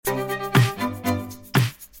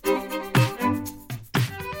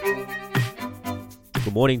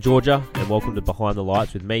Good morning, Georgia, and welcome to Behind the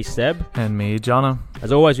Lights with me, Seb. And me, Jonno.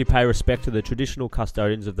 As always, we pay respect to the traditional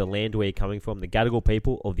custodians of the land we're coming from, the Gadigal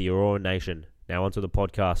people of the Aurora Nation. Now onto the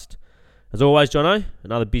podcast. As always, Jonno,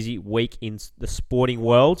 another busy week in the sporting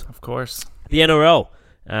world. Of course. The NRL.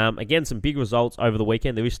 Again, some big results over the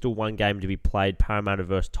weekend. There is still one game to be played, Parramatta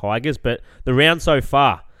versus Tigers, but the round so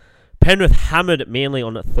far, Penrith hammered Manly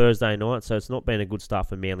on a Thursday night, so it's not been a good start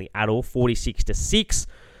for Manly at all, 46-6.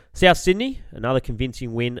 South Sydney, another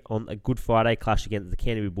convincing win on a Good Friday clash against the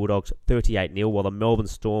Canterbury Bulldogs, 38-0, while the Melbourne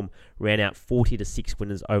Storm ran out 40-6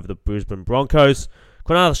 winners over the Brisbane Broncos.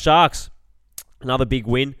 Cronulla Sharks, another big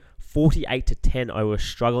win, 48-10 over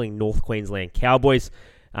struggling North Queensland Cowboys.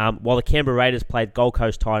 While the Canberra Raiders beat Gold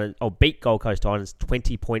Coast Titans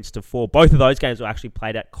 20-4. Both of those games were actually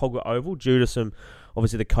played at Cogra Oval due to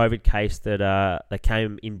obviously the COVID case that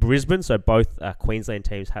came in Brisbane. So both Queensland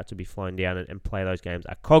teams had to be flown down and play those games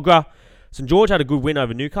at Cogra. St George had a good win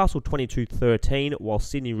over Newcastle, 22-13, while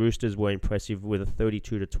Sydney Roosters were impressive with a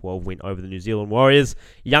 32-12 win over the New Zealand Warriors.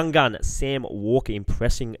 Young gun Sam Walker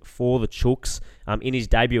impressing for the Chooks in his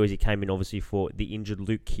debut as he came in obviously for the injured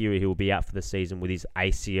Luke Keary, who will be out for the season with his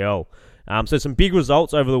ACL. So some big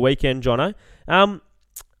results over the weekend, Jonno.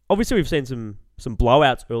 Obviously we've seen some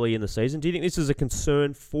blowouts early in the season. Do you think this is a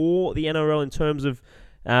concern for the NRL in terms of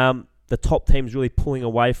the top teams really pulling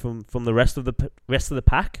away from the rest of the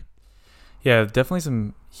pack? Yeah, definitely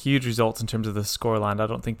some huge results in terms of the scoreline. I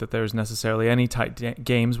don't think that there's necessarily any tight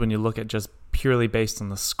games when you look at just purely based on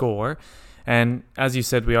the score. And as you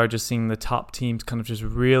said, we are just seeing the top teams kind of just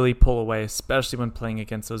really pull away, especially when playing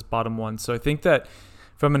against those bottom ones. So I think that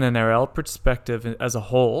from an NRL perspective as a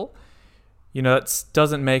whole, that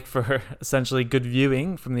doesn't make for essentially good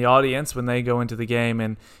viewing from the audience when they go into the game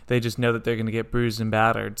and they just know that they're going to get bruised and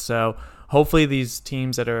battered. So hopefully these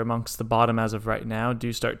teams that are amongst the bottom as of right now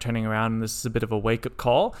do start turning around, and this is a bit of a wake-up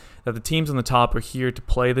call that the teams on the top are here to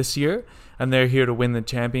play this year and they're here to win the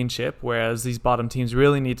championship, whereas these bottom teams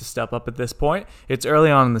really need to step up at this point. It's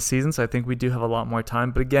early on in the season, so I think we do have a lot more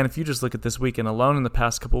time. But again, if you just look at this weekend alone in the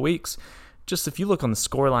past couple of weeks, just if you look on the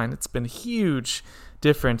scoreline, it's been a huge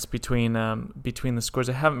difference between the scores.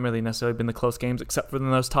 It haven't really necessarily been the close games, except for when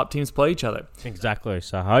those top teams play each other. Exactly.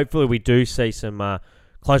 So hopefully we do see some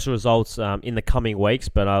closer results in the coming weeks,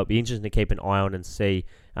 but it'll be interesting to keep an eye on and see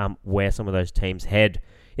where some of those teams head.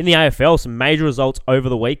 In the AFL, some major results over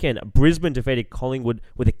the weekend. Brisbane defeated Collingwood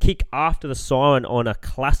with a kick after the siren on a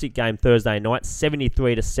classic game Thursday night,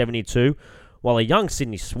 73-72. While the young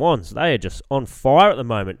Sydney Swans, they are just on fire at the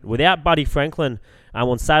moment. Without Buddy Franklin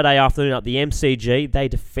on Saturday afternoon at the MCG, they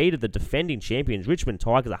defeated the defending champions Richmond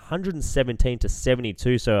Tigers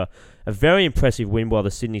 117-72. So a very impressive win by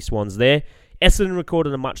the Sydney Swans there. Essendon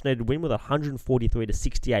recorded a much-needed win with a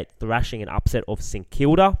 143-68 thrashing and upset of St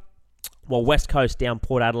Kilda. While West Coast down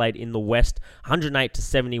Port Adelaide in the West,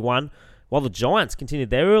 108-71. While the Giants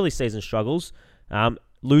continued their early season struggles,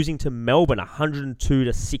 losing to Melbourne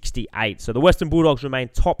 102-68. So the Western Bulldogs remain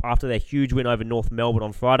top after their huge win over North Melbourne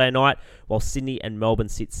on Friday night, while Sydney and Melbourne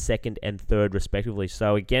sit second and third respectively.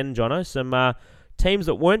 So again, Jonno, some teams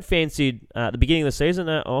that weren't fancied at the beginning of the season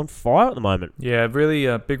are on fire at the moment. Yeah, really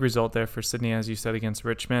a big result there for Sydney, as you said, against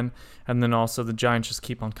Richmond. And then also the Giants just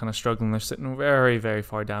keep on kind of struggling. They're sitting very, very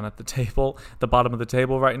far down at the bottom of the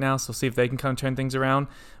table right now. So see if they can kind of turn things around.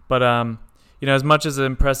 But as much as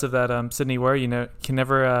impressive that Sydney were, can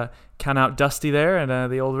never count out Dusty there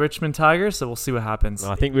and the old Richmond Tigers. So we'll see what happens.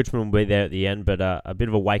 I think Richmond will be there at the end, but a bit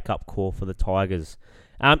of a wake-up call for the Tigers.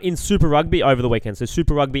 In Super Rugby over the weekend, so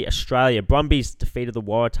Super Rugby Australia, Brumbies defeated the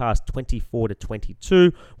Waratahs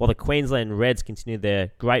 24-22, while the Queensland Reds continued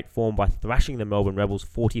their great form by thrashing the Melbourne Rebels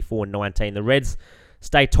 44-19. The Reds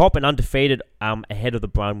stay top and undefeated ahead of the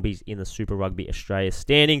Brumbies in the Super Rugby Australia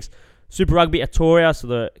standings. Super Rugby Atoria, so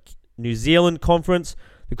the New Zealand Conference,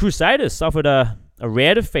 the Crusaders suffered a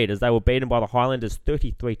rare defeat as they were beaten by the Highlanders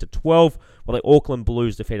 33-12, while the Auckland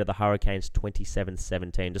Blues defeated the Hurricanes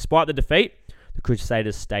 27-17. Despite the defeat, the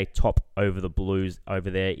Crusaders stay top over the Blues over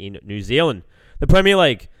there in New Zealand. The Premier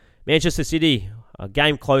League, Manchester City, a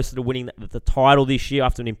game closer to winning the title this year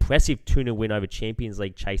after an impressive 2-0 win over Champions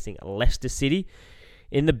League chasing Leicester City.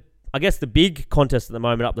 In the big contest at the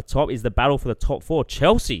moment up the top is the battle for the top four.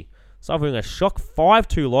 Chelsea suffering a shock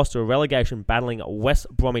 5-2 loss to a relegation battling West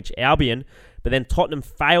Bromwich Albion, but then Tottenham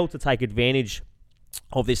failed to take advantage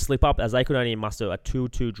of this slip-up as they could only muster a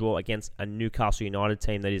 2-2 draw against a Newcastle United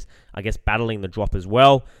team that is, battling the drop as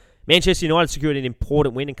well. Manchester United secured an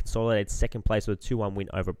important win and consolidated second place with a 2-1 win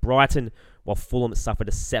over Brighton, while while Fulham suffered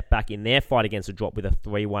a setback in their fight against a drop with a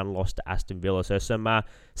 3-1 loss to Aston Villa. So some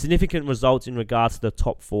significant results in regards to the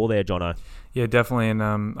top four there, Jonno. Yeah, definitely. And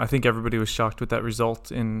I think everybody was shocked with that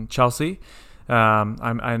result in Chelsea.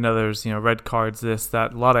 I know there's red cards, this,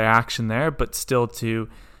 that, a lot of action there, but still to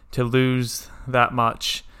lose that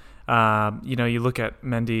much, you look at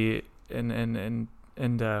Mendy and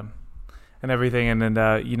everything, and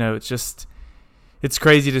then it's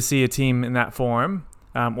crazy to see a team in that form,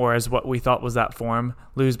 or as what we thought was that form,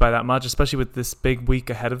 lose by that much, especially with this big week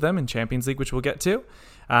ahead of them in Champions League, which we'll get to,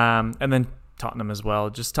 and then Tottenham as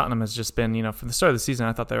well. Tottenham has just been, from the start of the season,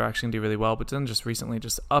 I thought they were actually going to do really well, but then just recently,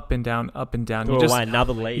 just up and down, up and down. Throw away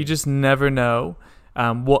another lead. You just never know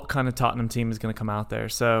what kind of Tottenham team is going to come out there.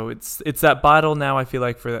 So it's that battle now, I feel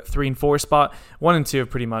like, for that 3 and 4 spot. 1 and 2 have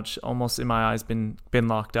pretty much, almost in my eyes, been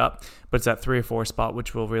locked up, but it's that 3 or 4 spot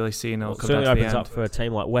which we'll really see, and it'll come down to the end. Certainly opens up for a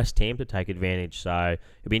team like West Ham to take advantage, so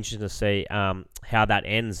it'll be interesting to see how that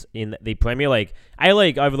ends in the Premier League.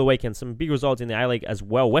 A-League over the weekend, some big results in the A-League as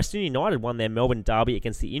well. Western United won their Melbourne derby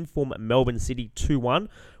against the in-form Melbourne City 2-1,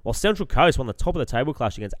 while Central Coast won the top of the table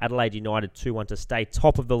clash against Adelaide United 2-1 to stay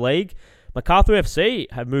top of the league. Macarthur FC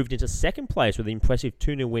have moved into second place with an impressive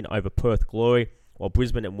 2-0 win over Perth Glory, while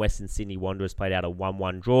Brisbane and Western Sydney Wanderers played out a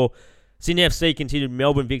 1-1 draw. Sydney FC continued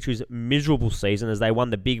Melbourne Victory's miserable season as they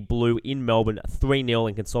won the Big Blue in Melbourne 3-0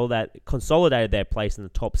 and consolidated their place in the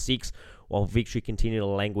top 6, while Victory continued to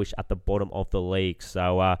languish at the bottom of the league.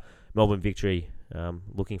 So Melbourne Victory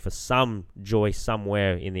looking for some joy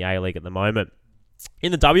somewhere in the A-League at the moment.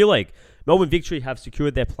 In the W League, Melbourne Victory have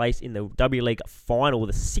secured their place in the W League final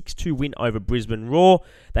with a 6-2 win over Brisbane Roar.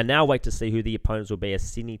 They now wait to see who the opponents will be as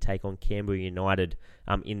Sydney take on Canberra United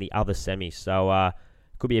in the other semi. So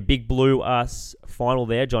could be a big blue final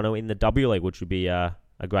there, Jonno, in the W League, which would be a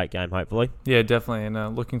great game, hopefully. Yeah, definitely,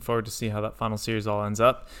 and looking forward to see how that final series all ends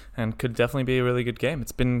up, and could definitely be a really good game.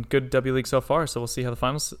 It's been good W League so far, so we'll see how the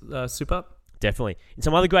finals soup up. Definitely. And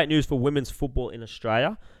some other great news for women's football in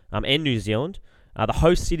Australia and New Zealand. The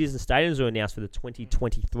host cities and stadiums are announced for the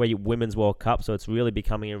 2023 Women's World Cup, so it's really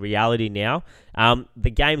becoming a reality now. The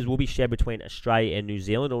games will be shared between Australia and New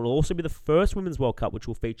Zealand. It will also be the first Women's World Cup, which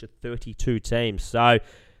will feature 32 teams. So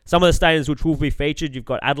some of the stadiums which will be featured, you've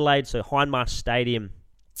got Adelaide, so Hindmarsh Stadium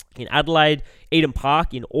in Adelaide, Eden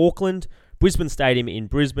Park in Auckland, Brisbane Stadium in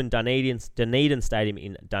Brisbane, Dunedin Stadium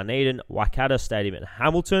in Dunedin, Waikato Stadium in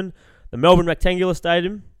Hamilton, the Melbourne Rectangular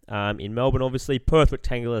Stadium in Melbourne, obviously, Perth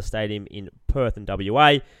Rectangular Stadium in Perth and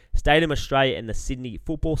WA, Stadium Australia and the Sydney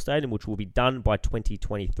Football Stadium, which will be done by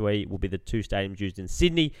 2023, will be the 2 stadiums used in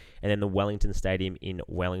Sydney, and then the Wellington Stadium in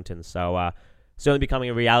Wellington. So certainly becoming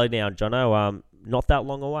a reality now, Jonno. Not that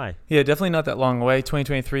long away. Yeah, definitely not that long away.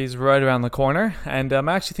 2023 is right around the corner, and I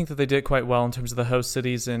actually think that they did quite well in terms of the host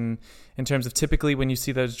cities, and in terms of typically when you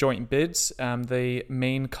see those joint bids, the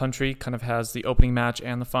main country kind of has the opening match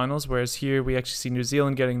and the finals, whereas here we actually see New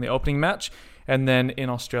Zealand getting the opening match, and then in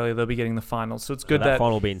Australia they'll be getting the finals. So it's good that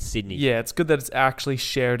final will be in Sydney. Yeah, it's good that it's actually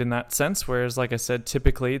shared in that sense, whereas like I said,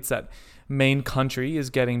 typically it's that main country is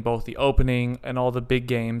getting both the opening and all the big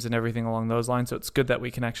games and everything along those lines. So it's good that we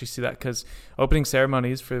can actually see that, because opening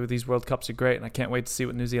ceremonies for these World Cups are great, and I can't wait to see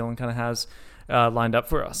what New Zealand kind of has lined up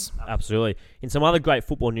for us. Absolutely. In some other great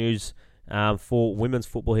football news for women's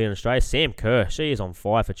football here in Australia, Sam Kerr, she is on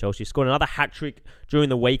fire for Chelsea. She scored another hat-trick during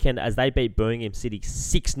the weekend as they beat Birmingham City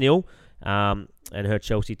 6-0. And her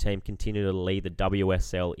Chelsea team continue to lead the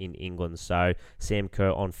WSL in England. So Sam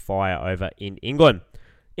Kerr on fire over in England.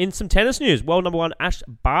 In some tennis news, world number 1 Ash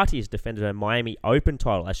Barty has defended her Miami Open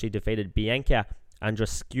title as she defeated Bianca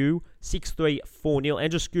Andreescu 6-3, 4-0.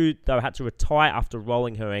 Andreescu, though, had to retire after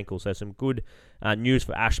rolling her ankle. So some good news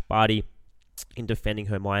for Ash Barty in defending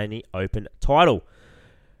her Miami Open title.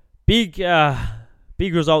 Big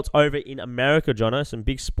results over in America, Jonno. Some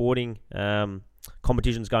big sporting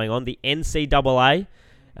competitions going on. The NCAA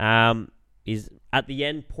is at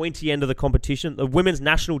the pointy end of the competition. The Women's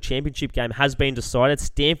National Championship game has been decided.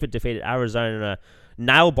 Stanford defeated Arizona in a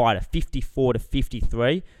nail-biter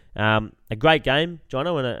 54-53. A great game,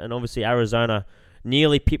 Jonno, and obviously Arizona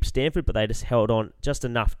nearly pipped Stanford, but they just held on just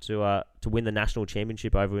enough to win the national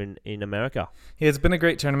championship over in America. Yeah, it's been a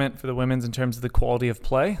great tournament for the women's in terms of the quality of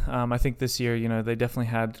play. I think this year, they definitely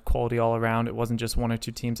had quality all around. It wasn't just one or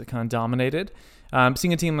two teams that kind of dominated.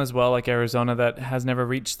 Seeing a team as well like Arizona that has never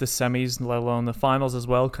reached the semis, let alone the finals as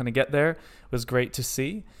well, kind of get there was great to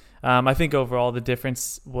see. I think overall the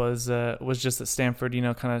difference was just that Stanford,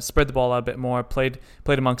 kind of spread the ball out a bit more, played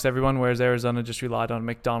amongst everyone, whereas Arizona just relied on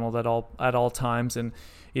McDonald at all times. And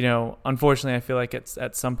unfortunately, I feel like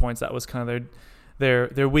at some points that was kind of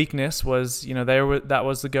their weakness was, that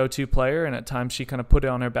was the go-to player, and at times she kind of put it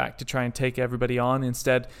on her back to try and take everybody on.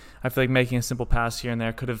 Instead, I feel like making a simple pass here and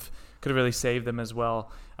there could have really saved them as well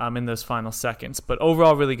in those final seconds. But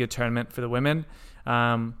overall, really good tournament for the women.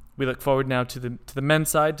 We look forward now to the men's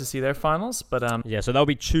side to see their finals. But so that'll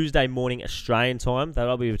be Tuesday morning Australian time.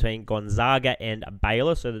 That'll be between Gonzaga and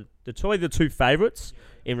Baylor. So they're probably the two favourites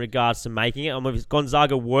in regards to making it. If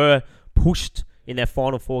Gonzaga were pushed in their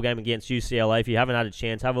Final Four game against UCLA, if you haven't had a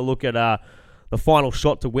chance, have a look at the final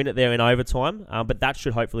shot to win it there in overtime. But that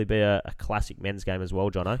should hopefully be a classic men's game as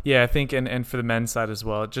well, Jonno. Yeah, I think, and for the men's side as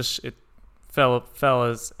well, it fell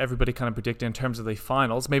as everybody kind of predicted in terms of the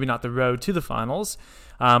finals. Maybe not the road to the finals,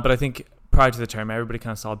 but I think prior to the tournament, everybody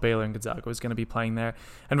kind of saw Baylor and Gonzaga was going to be playing there,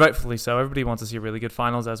 and rightfully so. Everybody wants to see really good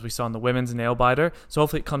finals, as we saw in the women's nail-biter. So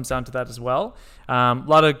hopefully it comes down to that as well. A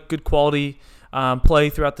lot of good quality play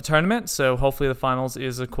throughout the tournament, so hopefully the finals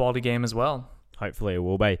is a quality game as well. Hopefully it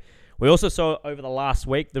will be. We also saw over the last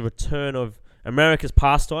week the return of America's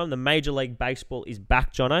pastime. The Major League Baseball is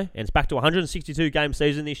back, Jonno, and it's back to 162-game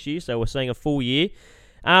season this year, so we're seeing a full year.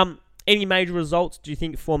 Any major results, do you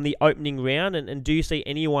think, from the opening round, and do you see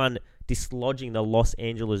anyone dislodging the Los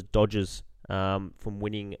Angeles Dodgers from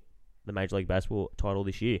winning the Major League Baseball title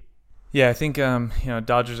this year? Yeah, I think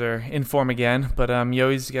Dodgers are in form again, but you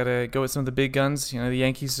always got to go with some of the big guns. The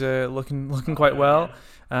Yankees looking quite well.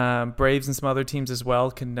 Braves and some other teams as well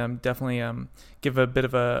can definitely give a bit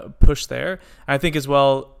of a push there. I think as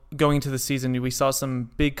well, going into the season, we saw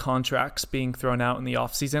some big contracts being thrown out in the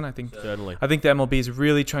offseason. I think the MLB is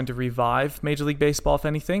really trying to revive Major League Baseball, if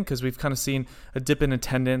anything, because we've kind of seen a dip in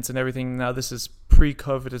attendance and everything. Now this is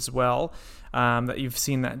pre-COVID as well, that you've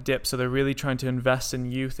seen that dip. So they're really trying to invest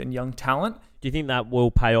in youth and young talent. Do you think that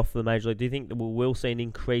will pay off for the Major League? Do you think that we will see an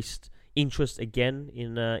increased interest again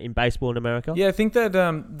in baseball in America? Yeah, I think that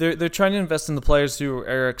they're trying to invest in the players who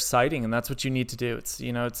are exciting, and that's what you need to do. It's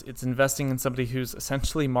it's investing in somebody who's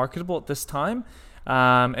essentially marketable at this time,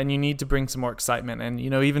 and you need to bring some more excitement. And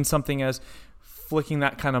even something as flicking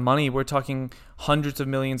that kind of money, we're talking hundreds of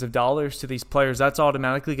millions of dollars to these players. That's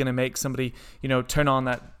automatically going to make somebody turn on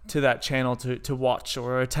that channel to watch,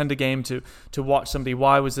 or attend a game to watch somebody.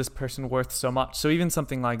 Why was this person worth so much? So even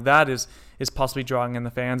something like that is possibly drawing in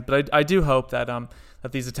the fans. But I do hope that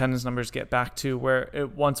these attendance numbers get back to where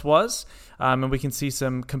it once was, and we can see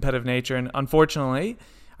some competitive nature. And unfortunately,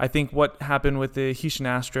 I think what happened with the Houston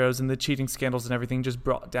Astros and the cheating scandals and everything just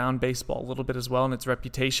brought down baseball a little bit as well, and its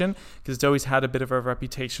reputation, because it's always had a bit of a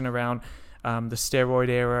reputation around the steroid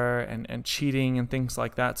era and cheating and things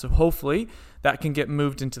like that. So hopefully that can get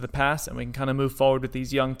moved into the past, and we can kind of move forward with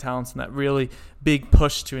these young talents and that really big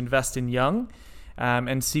push to invest in young,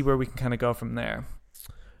 and see where we can kind of go from there.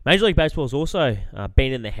 Major League Baseball has also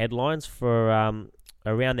been in the headlines for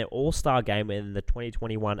around their All-Star game in the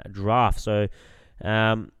 2021 draft. So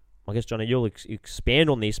I guess, Jonno, you'll expand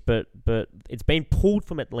on this, but it's been pulled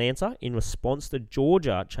from Atlanta in response to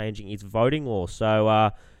Georgia changing its voting law. So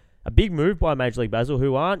a big move by Major League Baseball,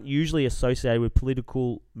 who aren't usually associated with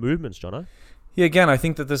political movements, Jonno. Yeah, again, I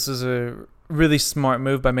think that this is a really smart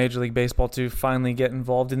move by Major League Baseball to finally get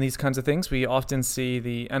involved in these kinds of things. We often see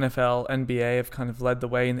the NFL, NBA have kind of led the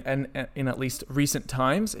way in at least recent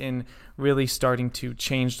times in really starting to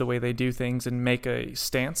change the way they do things and make a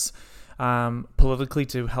stance politically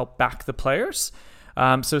to help back the players.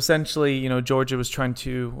 So essentially, Georgia was trying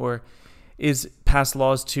to, or is passed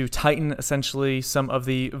laws to tighten essentially some of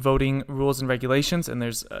the voting rules and regulations, and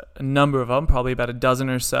there's a number of them, probably about a dozen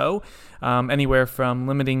or so, anywhere from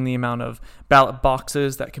limiting the amount of ballot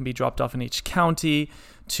boxes that can be dropped off in each county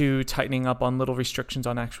to tightening up on little restrictions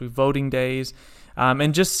on actually voting days,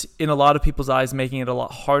 and just in a lot of people's eyes making it a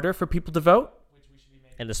lot harder for people to vote.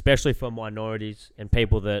 And especially for minorities and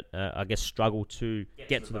people that I guess struggle to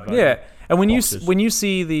get to the vote. Yeah, and when you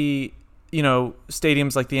see the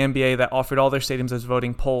stadiums like the NBA that offered all their stadiums as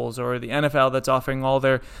voting polls, or the NFL that's offering all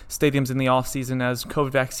their stadiums in the off season as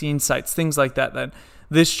COVID vaccine sites, things like that, that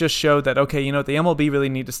this just showed that, okay, the MLB really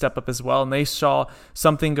need to step up as well, and they saw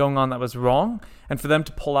something going on that was wrong, and for them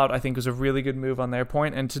to pull out, I think, was a really good move on their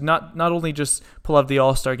point, and to not only just pull out the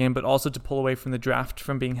All-Star game, but also to pull away from the draft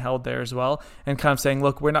from being held there as well, and kind of saying,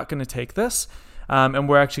 look, we're not going to take this, and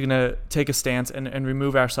we're actually going to take a stance and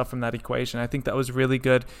remove ourselves from that equation. I think that was really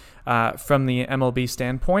good from the MLB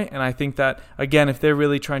standpoint. And I think that, again, if they're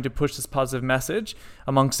really trying to push this positive message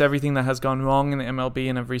amongst everything that has gone wrong in the MLB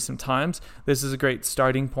in recent times, this is a great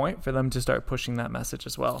starting point for them to start pushing that message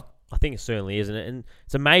as well. I think it certainly is. And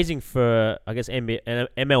it's amazing for, I guess,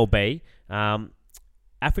 MLB.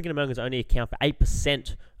 African Americans only account for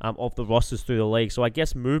 8% of the rosters through the league. So I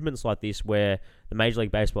guess movements like this, where the Major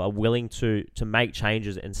League Baseball are willing to make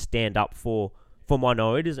changes and stand up for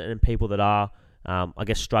minorities and people that are, I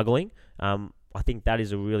guess, struggling. I think that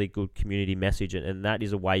is a really good community message, and that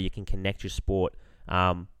is a way you can connect your sport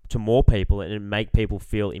to more people and make people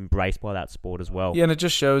feel embraced by that sport as well. Yeah, and it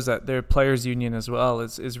just shows that their players' union as well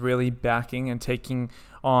is really backing and taking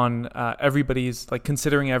on everybody's, like,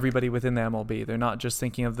 considering everybody within the MLB. They're not just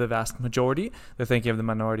thinking of the vast majority, they're thinking of the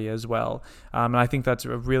minority as well. And I think that's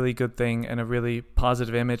a really good thing and a really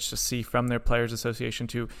positive image to see from their Players Association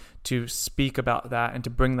to speak about that and to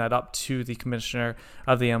bring that up to the commissioner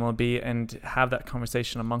of the MLB and have that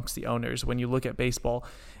conversation amongst the owners. When you look at baseball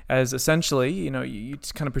as essentially, you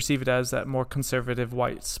kind of perceive it as that more conservative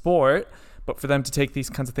white sport, but for them to take these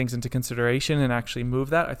kinds of things into consideration and actually move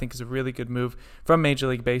that, I think is a really good move from Major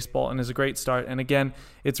League Baseball and is a great start. And again,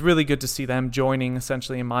 it's really good to see them joining,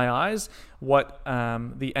 essentially, in my eyes, what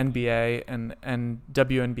the NBA and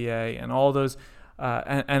WNBA and all those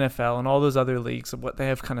NFL and all those other leagues, what they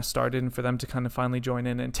have kind of started, and for them to kind of finally join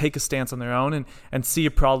in and take a stance on their own and see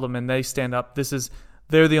a problem, and they stand up.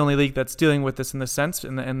 They're the only league that's dealing with this in this sense,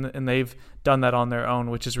 and they've done that on their own,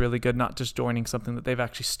 which is really good, not just joining something that they've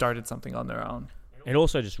actually started something on their own. It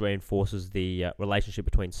also just reinforces the relationship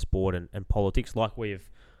between sport and politics, like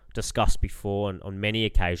we've discussed before on many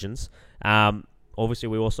occasions. Obviously,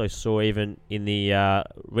 we also saw even in the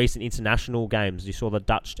recent international games, you saw the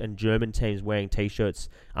Dutch and German teams wearing T-shirts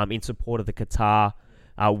in support of the Qatar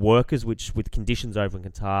workers, which with conditions over in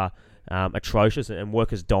Qatar atrocious, and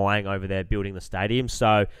workers dying over there building the stadium.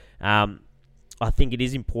 So I think it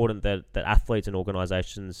is important that athletes and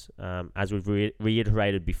organisations, as we've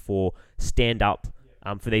reiterated before, stand up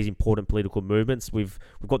for these important political movements. We've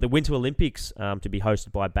got the Winter Olympics to be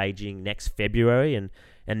hosted by Beijing next February, and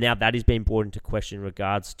now that is being brought into question in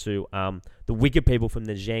regards to the Uyghur people from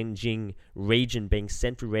the Xinjiang region being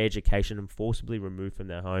sent for re-education and forcibly removed from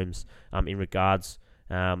their homes in regards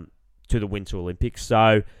to the Winter Olympics.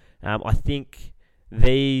 So I think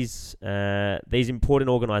these important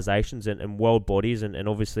organisations and world bodies and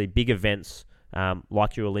obviously big events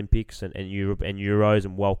like your Olympics and Europe and Euros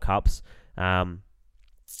and World Cups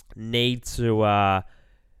need to are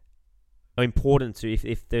important to,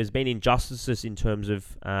 if there's been injustices in terms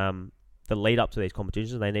of the lead up to these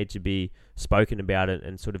competitions, they need to be spoken about it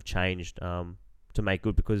and sort of changed to make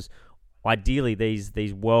good, because ideally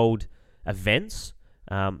these world events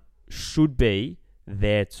should be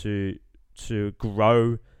there to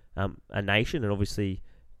grow a nation and obviously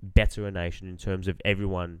better a nation in terms of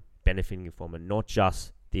everyone benefiting from it, not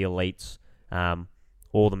just the elites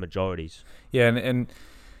or the majorities. Yeah, and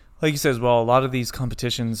like you said as well, a lot of these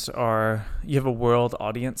competitions you have a world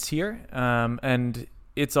audience here, and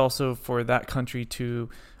it's also for that country to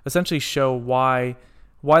essentially show why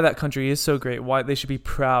that country is so great, why they should be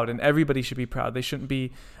proud, and everybody should be proud. They shouldn't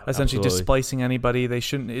be essentially displacing anybody. It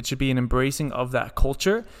should be an embracing of that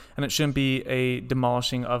culture, and it shouldn't be a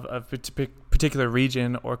demolishing of a particular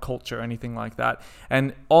region or culture or anything like that.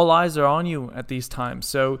 And all eyes are on you at these times.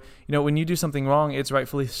 So, when you do something wrong, it's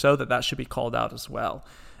rightfully so that should be called out as well.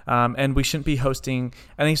 And we shouldn't be hosting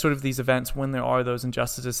any sort of these events when there are those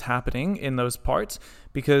injustices happening in those parts,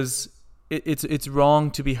 because it's wrong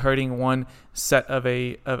to be hurting one set of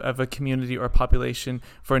a community or population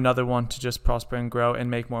for another one to just prosper and grow and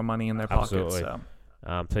make more money in their pockets.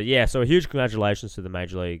 So a huge congratulations to the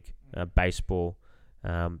Major League Baseball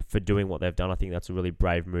for doing what they've done. I think that's a really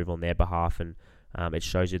brave move on their behalf, and it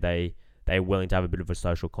shows you they're willing to have a bit of a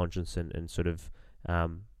social conscience and sort of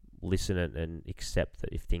listen and accept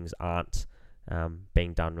that if things aren't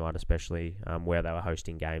being done right, especially where they were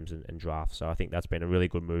hosting games and drafts. So I think that's been a really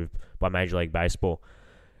good move by Major League Baseball.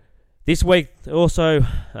 This week also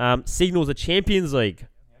signals the Champions League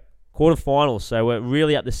quarterfinals. So we're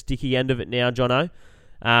really at the sticky end of it now, Jonno.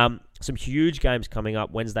 Some huge games coming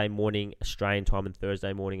up Wednesday morning Australian time and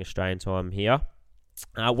Thursday morning Australian time here.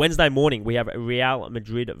 Wednesday morning we have Real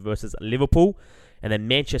Madrid versus Liverpool, and then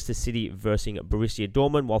Manchester City versus Borussia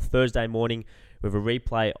Dortmund, while Thursday morning we have a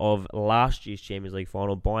replay of last year's Champions League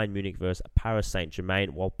final, Bayern Munich versus Paris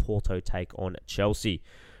Saint-Germain, while Porto take on Chelsea.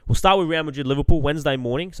 We'll start with Real Madrid-Liverpool Wednesday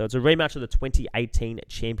morning, so it's a rematch of the 2018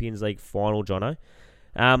 Champions League final, Jonno.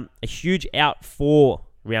 A huge out for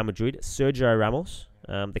Real Madrid, Sergio Ramos,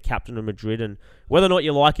 the captain of Madrid, and whether or not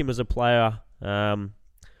you like him as a player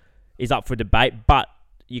is up for debate, but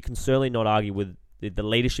you can certainly not argue with the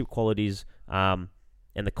leadership qualities and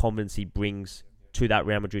the confidence he brings to that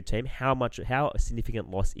Real Madrid team. How a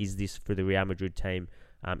significant loss is this for the Real Madrid team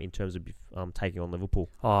in terms of taking on Liverpool?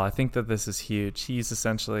 Oh, I think that this is huge. He's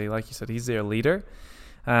essentially, like you said, he's their leader.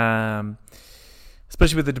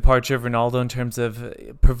 especially with the departure of Ronaldo in terms of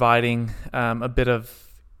providing a bit of,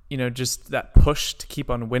 just that push to keep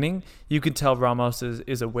on winning. You can tell Ramos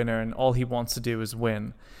is a winner, and all he wants to do is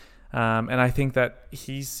win. And I think that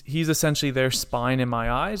he's essentially their spine in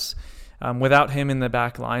my eyes. Without him in the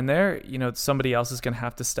back line there, somebody else is going to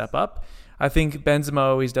have to step up. I think Benzema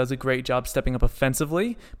always does a great job stepping up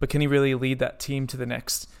offensively, but can he really lead that team to the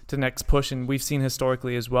next push? And we've seen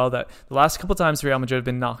historically as well that the last couple times Real Madrid have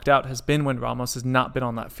been knocked out has been when Ramos has not been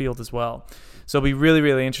on that field as well. So it'll be really,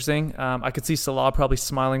 really interesting. I could see Salah probably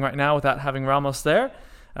smiling right now without having Ramos there.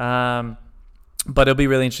 But it'll be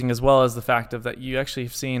really interesting, as well as the fact of that you actually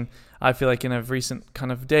have seen, I feel like in a recent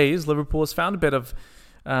kind of days, Liverpool has found a bit of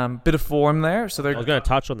form there. So I was going to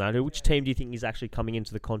touch on that. Which team do you think is actually coming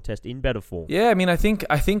into the contest in better form? Yeah, I mean, I think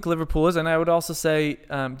Liverpool is, and I would also say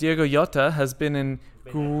Diogo Jota has been in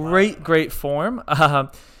great form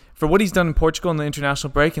for what he's done in Portugal in the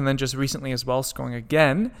international break, and then just recently as well, scoring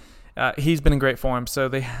again. He's been in great form. So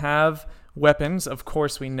they have weapons. Of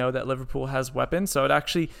course, we know that Liverpool has weapons. So it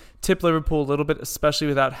actually tipped Liverpool a little bit, especially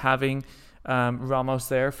without having Ramos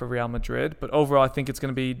there for Real Madrid. But overall, I think it's going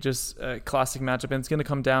to be just a classic matchup, and it's going to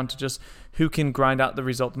come down to just who can grind out the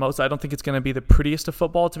result most. I don't think it's going to be the prettiest of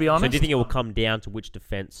football, to be honest. So do you think it will come down to which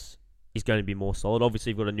defence is going to be more solid?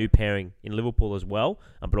 Obviously, you've got a new pairing in Liverpool as well,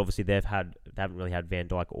 but obviously they haven't really had Van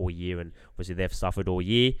Dijk all year, and obviously they've suffered all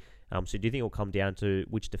year. So do you think it will come down to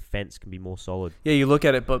which defence can be more solid? Yeah, you look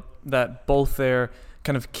at it, but that both their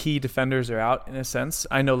kind of key defenders are out in a sense.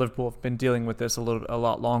 I know Liverpool have been dealing with this a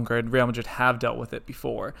lot longer, and Real Madrid have dealt with it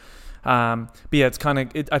before. But yeah,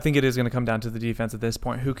 I think it is going to come down to the defense at this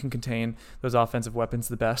point. Who can contain those offensive weapons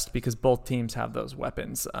the best? Because both teams have those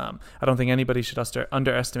weapons. I don't think anybody should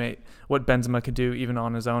underestimate what Benzema could do even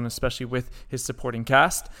on his own, especially with his supporting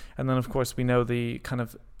cast. And then, of course, we know the kind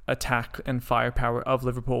of attack and firepower of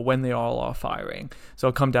Liverpool when they all are firing. So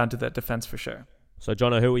it'll come down to that defense for sure. So,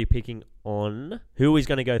 Jonno, who are you picking on? Who is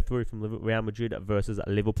going to go through from Real Madrid versus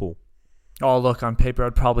Liverpool? Oh, look, on paper,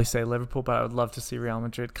 I'd probably say Liverpool, but I would love to see Real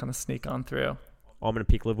Madrid kind of sneak on through. I'm going to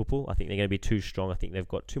pick Liverpool. I think they're going to be too strong. I think they've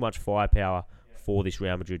got too much firepower for this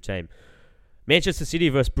Real Madrid team. Manchester City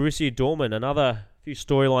versus Borussia Dortmund. Another few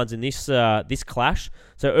storylines in this clash.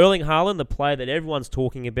 So, Erling Haaland, the player that everyone's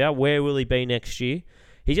talking about, where will he be next year?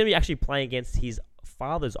 He's going to be actually playing against his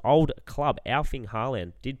father's old club. Erling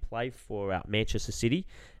Haaland did play for Manchester City.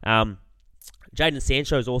 Jadon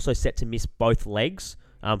Sancho is also set to miss both legs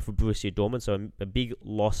for Borussia Dortmund, so a big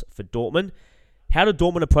loss for Dortmund. How did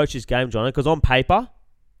Dortmund approach this game, Jonno? Because on paper,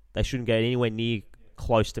 they shouldn't get anywhere near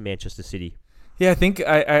close to Manchester City. Yeah, I think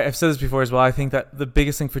I've said this before as well. I think that the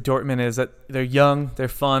biggest thing for Dortmund is that they're young, they're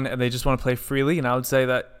fun, and they just want to play freely. And I would say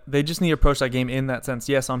that they just need to approach that game in that sense.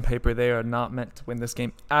 Yes, on paper, they are not meant to win this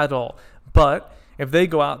game at all. But if they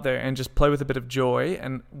go out there and just play with a bit of joy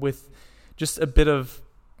and with just a bit of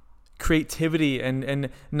creativity and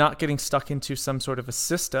not getting stuck into some sort of a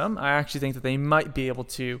system, I actually think that they might be able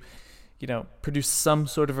to, produce some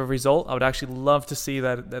sort of a result. I would actually love to see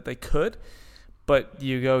that they could. But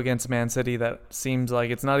you go against Man City, that seems like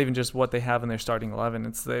it's not even just what they have in their starting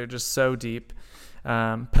 11. They're just so deep.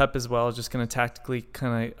 Pep as well is just going to tactically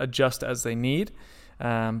kind of adjust as they need.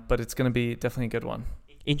 But it's going to be definitely a good one.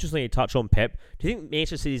 Interestingly, to touch on Pep, do you think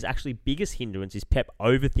Manchester City's actually biggest hindrance is Pep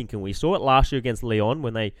overthinking? We saw it last year against Lyon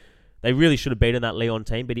when they really should have beaten that Lyon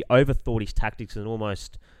team, but he overthought his tactics and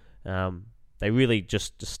almost they really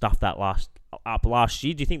just stuffed that last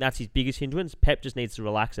year. Do you think that's his biggest hindrance? Pep just needs to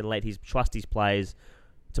relax and trust his players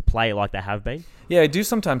to play like they have been? Yeah, I do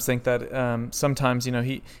sometimes think that sometimes,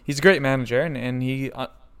 he's a great manager and he,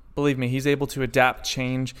 believe me, he's able to adapt,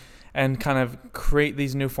 change, and kind of create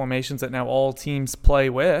these new formations that now all teams play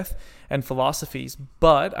with and philosophies.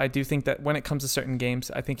 But I do think that when it comes to certain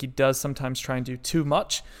games, I think he does sometimes try and do too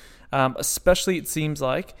much, especially it seems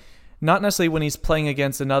like, not necessarily when he's playing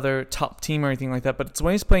against another top team or anything like that, but it's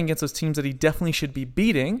when he's playing against those teams that he definitely should be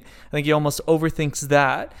beating. I think he almost overthinks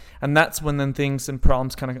that, and that's when then things and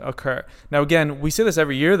problems kind of occur. Now, again, we say this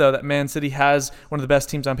every year, though, that Man City has one of the best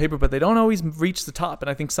teams on paper, but they don't always reach the top, and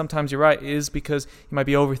I think sometimes you're right, it is because he might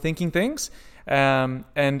be overthinking things. And,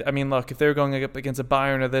 I mean, look, if they're going up against a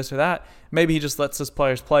Bayern or this or that, maybe he just lets his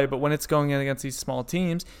players play, but when it's going in against these small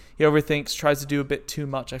teams, he overthinks, tries to do a bit too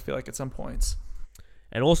much, I feel like, at some points.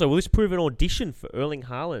 And also, will this prove an audition for Erling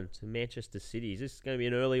Haaland to Manchester City? Is this going to be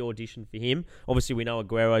an early audition for him? Obviously, we know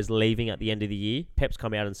Aguero's leaving at the end of the year. Pep's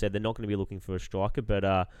come out and said they're not going to be looking for a striker, but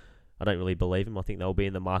I I don't really believe him. I think they'll be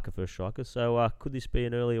in the market for a striker. So could this be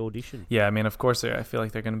an early audition? Yeah, I mean, of course, I feel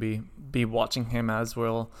like they're going to be watching him, as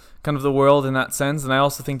will kind of the world in that sense. And I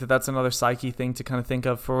also think that that's another psyche thing to kind of think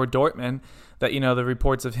of for Dortmund, that, the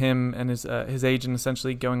reports of him and his agent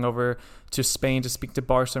essentially going over to Spain to speak to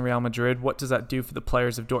Barca and Real Madrid. What does that do for the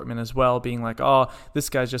players of Dortmund as well? Being like, oh, this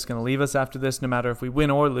guy's just going to leave us after this, no matter if we win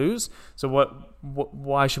or lose. So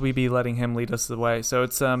why should we be letting him lead us the way? So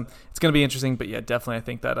it's going to be interesting. But yeah, definitely, I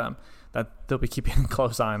think that they'll be keeping a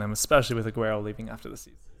close eye on him, especially with Aguero leaving after the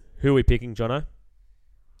season. Who are we picking, Jonno?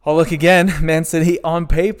 I'll look again, Man City on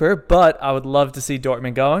paper, but I would love to see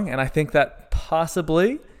Dortmund going, and I think that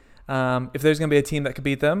possibly, if there's going to be a team that could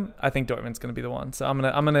beat them, I think Dortmund's going to be the one. So I'm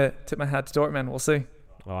gonna tip my hat to Dortmund. We'll see.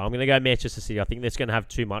 Oh, I'm going to go Manchester City. I think that's going to have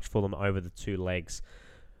too much for them over the 2 legs.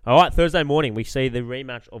 All right, Thursday morning, we see the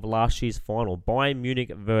rematch of last year's final, Bayern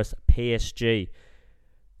Munich versus PSG.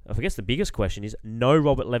 I guess the biggest question is, no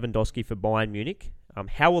Robert Lewandowski for Bayern Munich.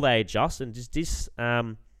 How will they adjust? And does this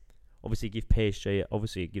obviously give PSG,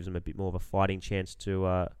 obviously it gives them a bit more of a fighting chance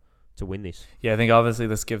to win this? Yeah, I think obviously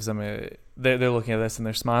this gives them they're looking at this and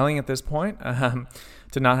they're smiling at this point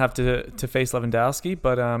to not have to face Lewandowski.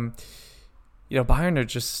 But, Bayern are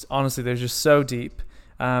just, honestly, they're just so deep.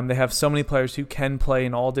 They have so many players who can play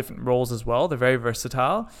in all different roles as well. They're very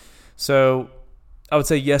versatile. So I would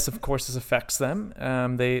say, yes, of course, this affects them.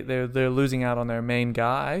 They're losing out on their main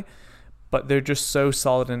guy, but they're just so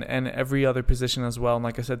solid in every other position as well. And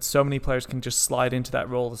like I said, so many players can just slide into that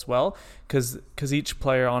role as well, because each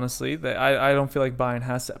player, honestly, I don't feel like Bayern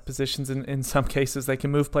has set positions in some cases. They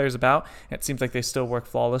can move players about, and it seems like they still work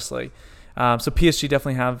flawlessly. So PSG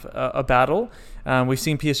definitely have a battle. We've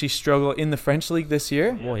seen PSG struggle in the French league this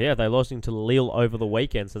year. Well, yeah, they lost into Lille over the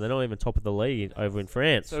weekend, so they're not even top of the league over in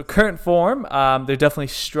France. So current form, they're definitely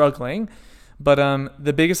struggling. But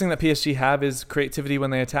the biggest thing that PSG have is creativity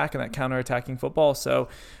when they attack and that counter-attacking football. So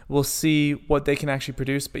we'll see what they can actually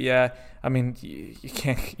produce. But yeah, I mean, you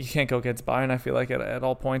can't go against Bayern, I feel like, at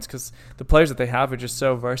all points, because the players that they have are just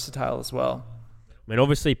so versatile as well. I mean,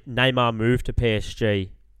 obviously, Neymar moved to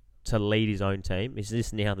PSG to lead his own team. Is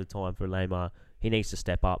this now the time for Neymar? He needs to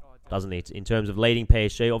step up, doesn't he? In terms of leading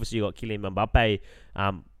PSG, obviously you've got Kylian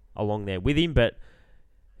Mbappe along there with him, but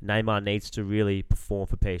Neymar needs to really perform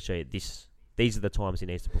for PSG. These are the times he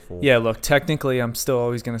needs to perform. Yeah, look, technically, I'm still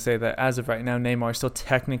always going to say that as of right now, Neymar is still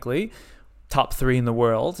technically top 3 in the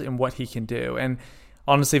world in what he can do. And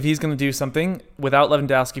honestly, if he's going to do something without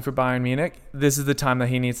Lewandowski for Bayern Munich, this is the time that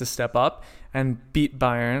he needs to step up and beat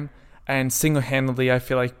Bayern and single-handedly, I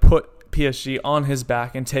feel like, put PSG on his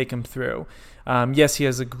back and take him through. Yes, he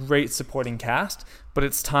has a great supporting cast, but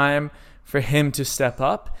it's time for him to step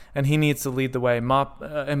up, and he needs to lead the way.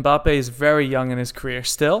 Mbappe is very young in his career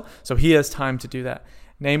still, so he has time to do that.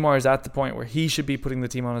 Neymar is at the point where he should be putting the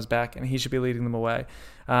team on his back, and he should be leading them away.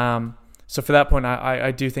 So for that point,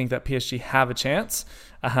 I do think that PSG have a chance,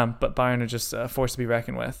 but Bayern are just a force to be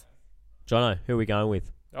reckoned with. Jonno, who are we going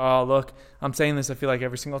with? Oh, look, I'm saying this, I feel like,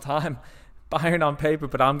 every single time. Bayern on paper,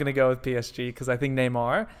 but I'm going to go with PSG because I think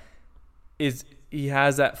Neymar he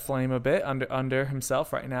has that flame a bit under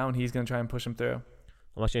himself right now, and he's going to try and push him through.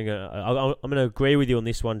 I'm going to agree with you on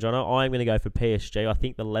this one, Jonno. I'm going to go for PSG. I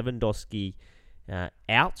think the Lewandowski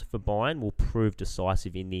out for Bayern will prove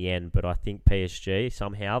decisive in the end, but I think PSG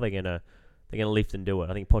somehow they're going to lift and do it.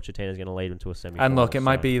 I think Pochettino's going to lead them to a semi-final. And look, it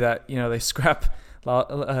might be that they scrap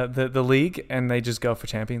the league and they just go for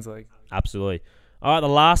Champions League. Absolutely. All right, the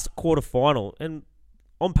last quarterfinal, and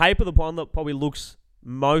on paper the one that probably looks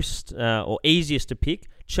most or easiest to pick,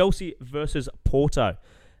 Chelsea versus Porto.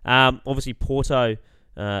 Obviously Porto,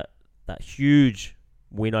 that huge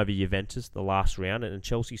win over Juventus the last round, and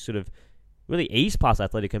Chelsea sort of really eased past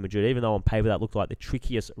Atletico Madrid, even though on paper that looked like the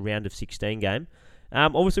trickiest round of 16 game.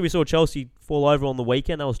 Obviously we saw Chelsea fall over on the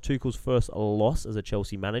weekend. That was Tuchel's first loss as a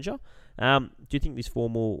Chelsea manager. Do you think this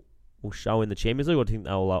form will show in the Champions League, or do you think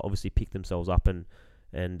they'll obviously pick themselves up and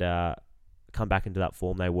come back into that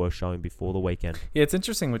form they were showing before the weekend? Yeah, it's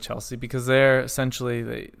interesting with Chelsea because they're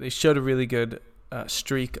essentially they showed a really good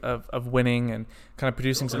streak of winning and kind of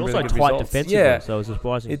producing some really good results. Defensively, yeah, so it's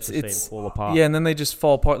surprising to see them fall apart. Yeah, and then they just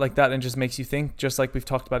fall apart like that, and just makes you think, just like we've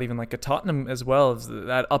talked about, even like a Tottenham as well, is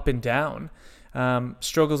that up and down.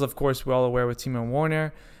 Struggles, of course, we're all aware with Timo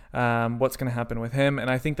Werner. What's going to happen with him? And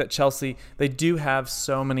I think that Chelsea, they do have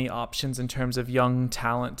so many options in terms of young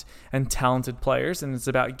talent and talented players, and it's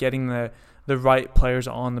about getting the right players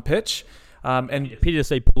on the pitch. And pity to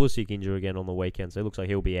see Pulisic injure again on the weekend, so it looks like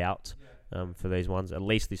he'll be out for these ones, at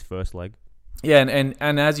least this first leg. Yeah,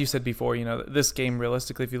 and as you said before, this game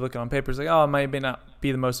realistically, if you look at it on paper, it's like, oh, it might not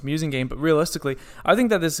be the most amusing game, but realistically, I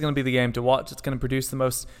think that this is going to be the game to watch. It's going to produce the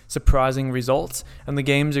most surprising results, and the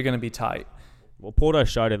games are going to be tight. Well, Porto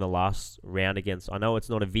showed in the last round against, I know it's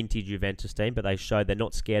not a vintage Juventus team, but they showed they're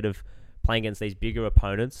not scared of playing against these bigger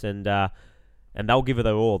opponents, and they'll give it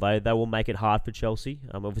their all. They will make it hard for Chelsea.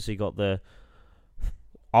 Obviously got the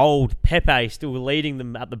old Pepe still leading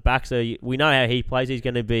them at the back, so we know how he plays. He's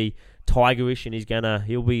going to be tigerish, and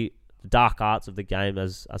he'll be the dark arts of the game,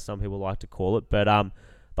 as some people like to call it. But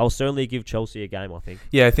they'll certainly give Chelsea a game, I think.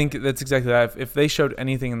 Yeah, I think that's exactly that. If they showed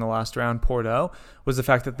anything in the last round, Porto, was the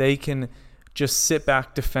fact that they can just sit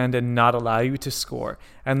back, defend, and not allow you to score.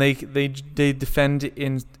 And they defend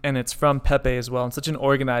and it's from Pepe as well, in such an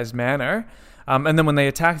organized manner. And then when they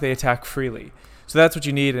attack freely. So that's what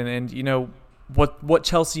you need. And what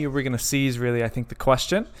Chelsea we're going to see is really, I think, the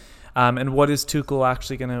question. And what is Tuchel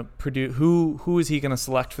actually going to produce? Who is he going to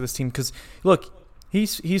select for this team? Because look,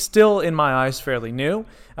 he's still, in my eyes, fairly new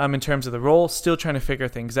in terms of the role. Still trying to figure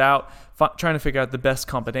things out, trying to figure out the best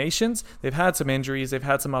combinations. They've had some injuries, they've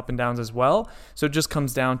had some up and downs as well. So it just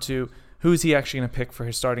comes down to who's he actually going to pick for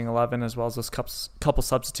his starting 11, as well as those couple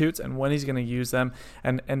substitutes, and when he's going to use them,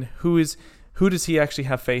 and who does he actually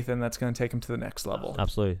have faith in that's going to take him to the next level.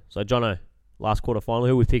 Absolutely. So Jonno, last quarter final,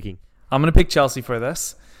 who are we picking? I'm going to pick Chelsea for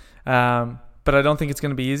this. But I don't think it's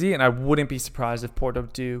going to be easy, and I wouldn't be surprised if Porto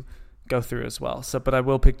do go through as well. But I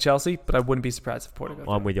will pick Chelsea, but I wouldn't be surprised if Porto go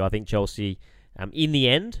through. I'm with you. I think Chelsea, in the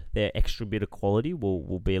end, their extra bit of quality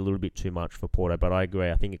will be a little bit too much for Porto, but I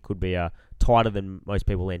agree. I think it could be tighter than most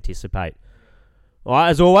people anticipate. All right,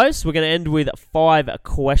 as always, we're going to end with 5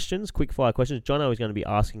 questions, quick fire questions. Jonno is going to be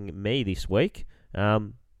asking me this week.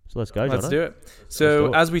 So let's go, Jonno. Let's do it.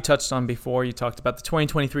 So as we touched on before, you talked about the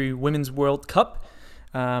 2023 Women's World Cup.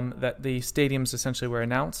 That the stadiums essentially were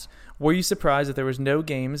announced. Were you surprised that there was no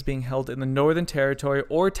games being held in the Northern Territory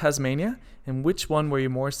or Tasmania? And which one were you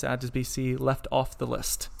more sad to see left off the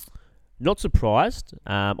list? Not surprised.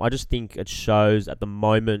 I just think it shows at the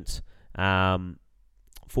moment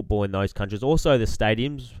football in those countries. Also the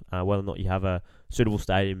stadiums, whether or not you have a suitable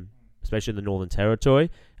stadium, especially in the Northern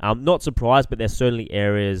Territory. Not surprised, but there's certainly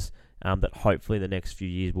areas that hopefully in the next few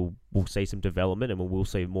years we'll see some development, and we'll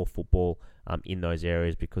see more football in those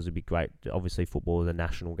areas, because it'd be great. Obviously, football is a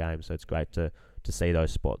national game, so it's great to see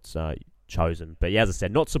those spots chosen. But yeah, as I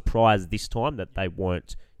said, not surprised this time that they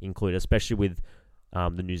weren't included, especially with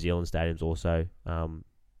the New Zealand stadiums also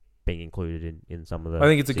being included in some of the. I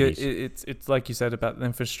think it's cities. It's like you said about the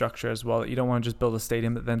infrastructure as well. You don't want to just build a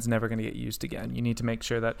stadium that then's never going to get used again. You need to make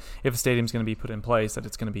sure that if a stadium's going to be put in place, that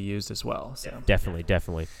it's going to be used as well. So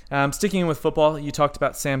Definitely. Sticking with football, you talked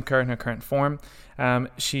about Sam Kerr in her current form.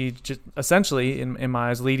 She just essentially, in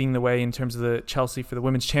my eyes, leading the way in terms of the Chelsea for the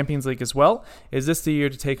Women's Champions League as well. Is this the year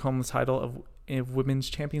to take home the title of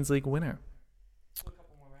Women's Champions League winner?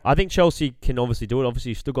 I think Chelsea can obviously do it. Obviously,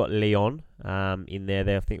 you've still got Lyon in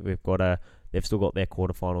there. I think they've still got their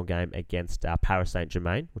quarterfinal game against Paris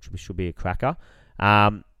Saint-Germain, which should be a cracker.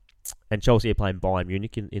 And Chelsea are playing Bayern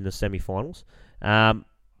Munich in the semi-finals.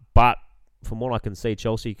 But from what I can see,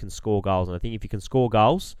 Chelsea can score goals. And I think if you can score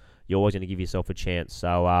goals, you're always going to give yourself a chance.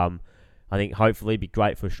 So I think hopefully it'd be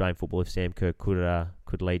great for Australian football if Sam Kerr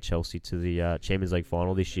could lead Chelsea to the Champions League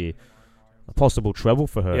final this year. A possible treble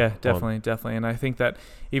for her. Yeah, definitely. And I think that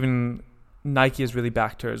even Nike has really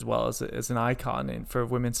backed her as well as an icon for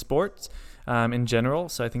women's sports in general.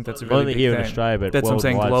 So I think that's a really big here thing. In Australia, but that's what I'm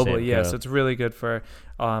saying globally. Yeah, so it's really good for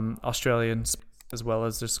Australians as well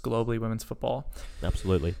as just globally women's football.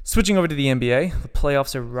 Absolutely. Switching over to the NBA, the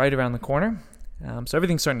playoffs are right around the corner. So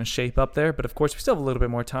everything's starting to shape up there. But of course, we still have a little bit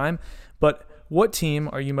more time. But what team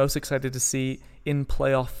are you most excited to see in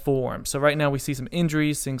playoff form? So right now we see some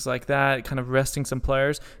injuries, things like that, kind of resting some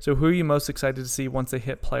players. So who are you most excited to see once they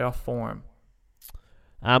hit playoff form?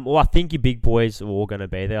 Well, I think your big boys are all going to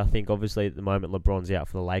be there. I think obviously at the moment LeBron's out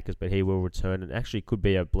for the Lakers, but he will return, and actually could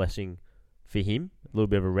be a blessing for him, a little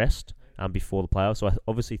bit of a rest before the playoffs. So I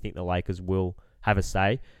obviously think the Lakers will have a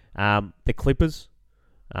say. The Clippers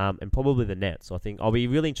and probably the Nets. I think I'll be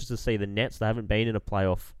really interested to see the Nets. They haven't been in a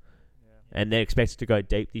playoff, and they're expected to go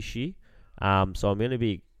deep this year. So I'm going to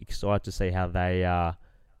be excited to see how they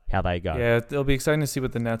go. Yeah, it'll be exciting to see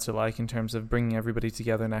what the Nets are like in terms of bringing everybody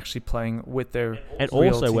together and actually playing with their and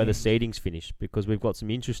real also team. where the seedings finish, because we've got some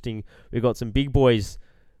big boys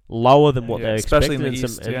lower than what they're especially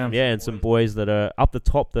expected, in the East, and some boys that are up the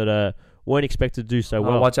top that weren't expected to do so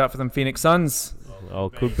well. Watch out for them Phoenix Suns. Oh,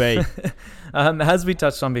 could be. As we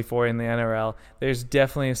touched on before in the NRL, there's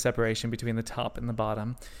definitely a separation between the top and the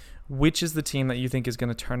bottom. which is the team that you think is going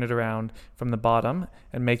to turn it around from the bottom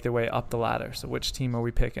and make their way up the ladder? So which team are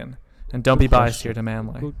we picking? And don't be biased here to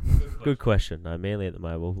Manly. Good question. No, Manly at the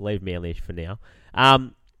moment. We'll leave Manly for now.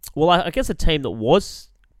 Well, I guess a team that was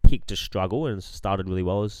picked to struggle and started really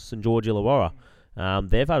well is St George Illawarra.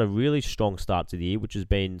 They've had a really strong start to the year, which has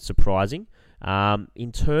been surprising.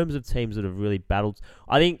 In terms of teams that have really battled,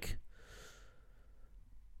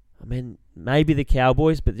 maybe the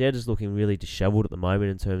Cowboys, but they're just looking really disheveled at the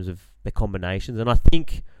moment in terms of the combinations. And I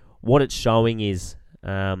think what it's showing is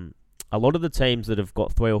a lot of the teams that have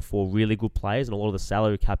got 3 or 4 really good players, and a lot of the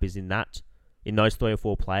salary cap is in those 3 or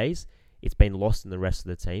 4 plays, it's been lost in the rest of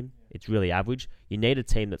the team. It's really average. You need a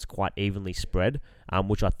team that's quite evenly spread,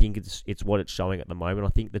 which I think it's what it's showing at the moment. I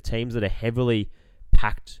think the teams that are heavily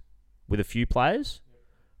packed with a few players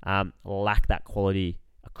lack that quality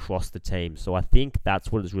across the team. So I think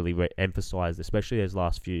that's what is really emphasised, especially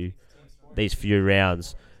these few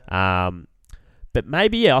rounds. But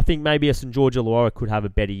maybe, I think maybe a St George Illawarra could have a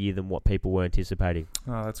better year than what people were anticipating.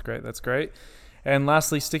 Oh, that's great. And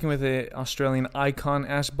lastly, sticking with the Australian icon,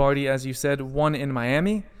 Ash Barty, as you said, won in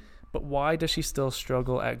Miami. But why does she still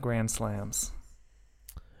struggle at Grand Slams?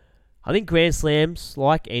 I think Grand Slams,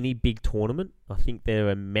 like any big tournament, I think they're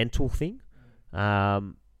a mental thing.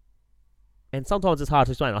 And sometimes it's hard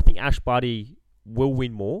to explain. I think Ash Barty will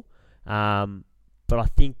win more. But I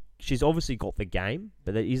think she's obviously got the game,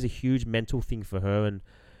 but there is a huge mental thing for her. And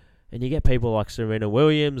you get people like Serena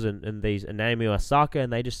Williams and these Naomi Osaka,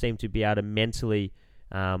 and they just seem to be able to mentally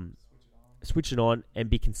switch it on and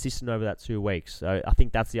be consistent over that 2 weeks. So I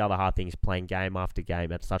think that's the other hard thing, is playing game after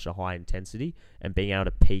game at such a high intensity and being able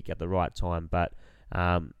to peak at the right time. But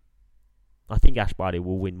I think Ash Barty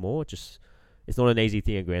will win more. It's not an easy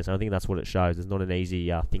thing at Grand Slam. I think that's what it shows. It's not an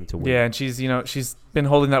easy thing to win. Yeah, and she's been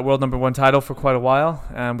holding that world number 1 title for quite a while.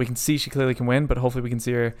 We can see she clearly can win, but hopefully we can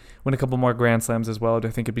see her win a couple more Grand Slams as well. I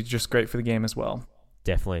think it'd be just great for the game as well.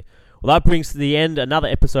 Definitely. Well, that brings to the end another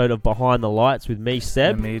episode of Behind the Lights with me,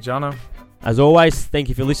 Seb. And me, Jonno. As always, thank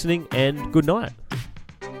you for listening, and good night.